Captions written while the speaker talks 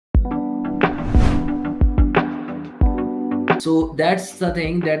So that's the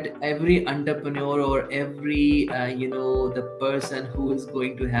thing, that every entrepreneur or every the person who is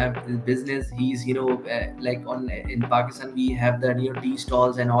going to have this business, he's like on in Pakistan we have the tea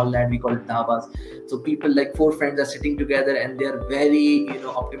stalls and all that, we call it dhabas. So people like four friends are sitting together and they're very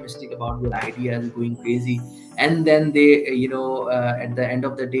optimistic about their ideas, going crazy, and then they at the end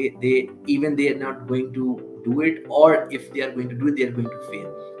of the day they are not going to do it, or if they are going to do it, they are going to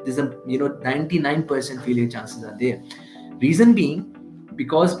fail. There's a 99% failure chances are there. Reason being,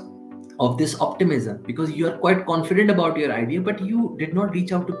 because of this optimism, because you are quite confident about your idea, but you did not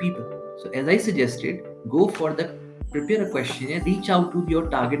reach out to people. So as I suggested, prepare a questionnaire, reach out to your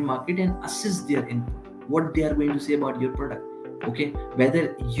target market and assess their input, what they are going to say about your product. Okay,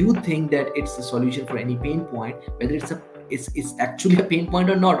 whether you think that it's a solution for any pain point, whether it's actually a pain point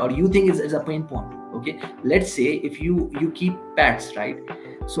or not, or you think it's a pain point. Okay, let's say if you keep pets, right?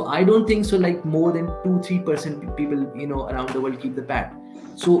 So I don't think so like more than 2-3% people around the world keep the pet.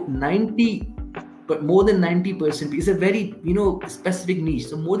 So more than 90% is a very specific niche.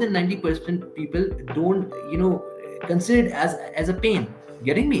 So more than 90% people don't consider it as a pain.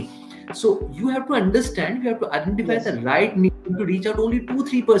 Getting me? So you have to understand, you have to identify the right niche to reach out only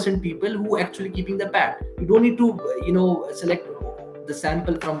 2-3% people who actually keeping the pet. You don't need to select the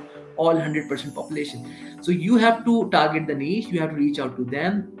sample from all 100% population. So you have to target the niche, you have to reach out to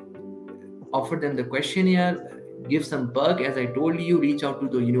them, offer them the questionnaire, give some perk, as I told you, reach out to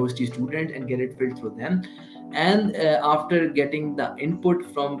the university student and get it filled through them. And after getting the input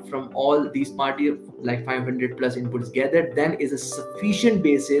from all these parties, like 500 plus inputs gathered, then is a sufficient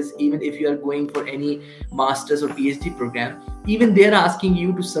basis. Even if you are going for any master's or PhD program, even they're asking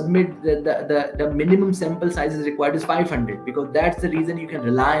you to submit the minimum sample size is required is 500, because that's the reason you can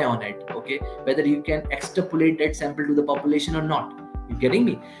rely on it. Okay, whether you can extrapolate that sample to the population or not. You getting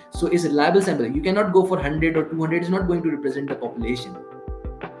me? So it's a reliable sample. You cannot go for 100 or 200. It's not going to represent the population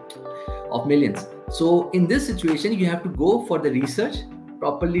of millions. So in this situation, you have to go for the research,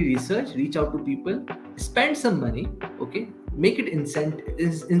 properly research, reach out to people, spend some money, okay, make it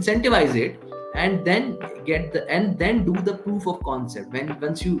incentivize it, and then then do the proof of concept.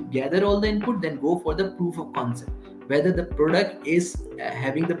 Once you gather all the input, then go for the proof of concept, whether the product is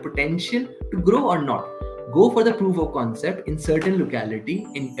having the potential to grow or not. Go for the proof of concept in certain locality,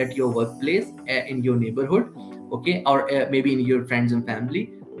 at your workplace, in your neighborhood, okay, or maybe in your friends and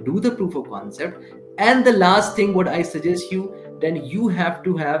family. Do the proof of concept. And the last thing what I suggest you, then you have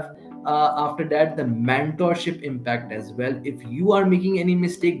to have after that the mentorship impact as well. If you are making any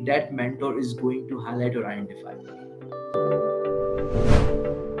mistake, that mentor is going to highlight or identify.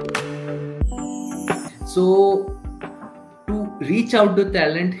 So to reach out to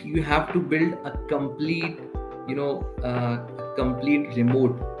talent, you have to build a complete complete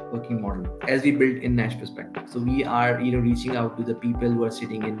remote working model, as we built in Nash Perspective. So we are reaching out to the people who are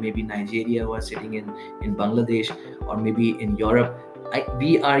sitting in maybe Nigeria, who are sitting in Bangladesh, or maybe in Europe.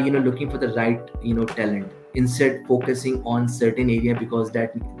 We are looking for the right talent, instead focusing on certain area, because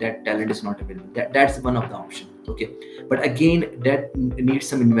that talent is not available. That's one of the options. Okay, but again, that needs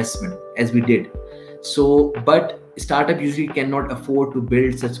some investment, as we did. So but startup usually cannot afford to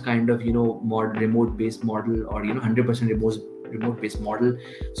build such kind of remote based model, or 100% remote based model.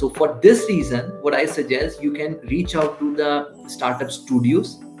 So for this reason, what I suggest, you can reach out to the startup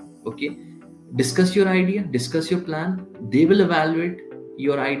studios. Okay, discuss your idea, discuss your plan. They will evaluate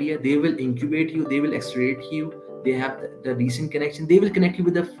your idea, they will incubate you, they will accelerate you. They have the recent connection, they will connect you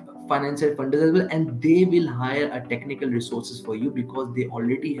with the financial funders as well, and they will hire a technical resources for you, because they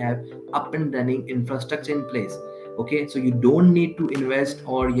already have up and running infrastructure in place. Okay, so you don't need to invest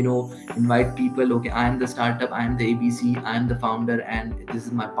or invite people. Okay, I am the startup, I am the ABC, I am the founder, and this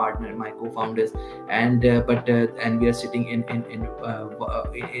is my partner, my co-founders, and and we are sitting in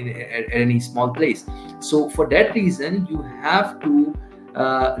any small place. So for that reason, you have to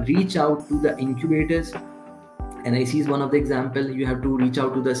reach out to the incubators. NIC is one of the example. You have to reach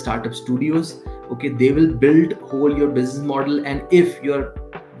out to the startup studios. Okay, they will build whole your business model, and if your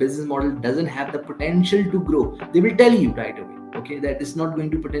business model doesn't have the potential to grow, they will tell you right away. Okay, that is not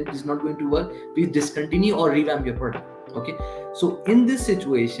going to work. Please discontinue or revamp your product. Okay, so in this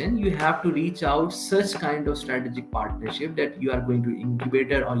situation, you have to reach out such kind of strategic partnership, that you are going to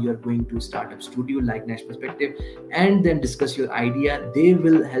incubator or you are going to startup studio like Nash Perspective, and then discuss your idea. They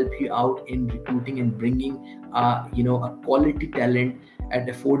will help you out in recruiting and bringing a quality talent at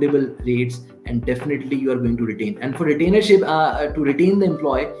affordable rates, and definitely you are going to retain. And for retainership, to retain the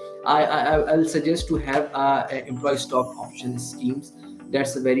employee, I'll suggest to have employee stock option schemes,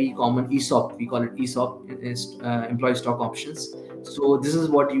 That's a very common ESOP. We call it ESOP, is employee stock options. So this is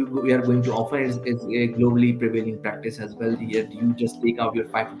what we are going to offer. Is a globally prevailing practice as well. You just take out your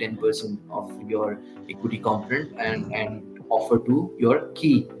 5 to 10% of your equity component and offer to your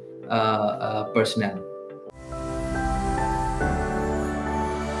key personnel.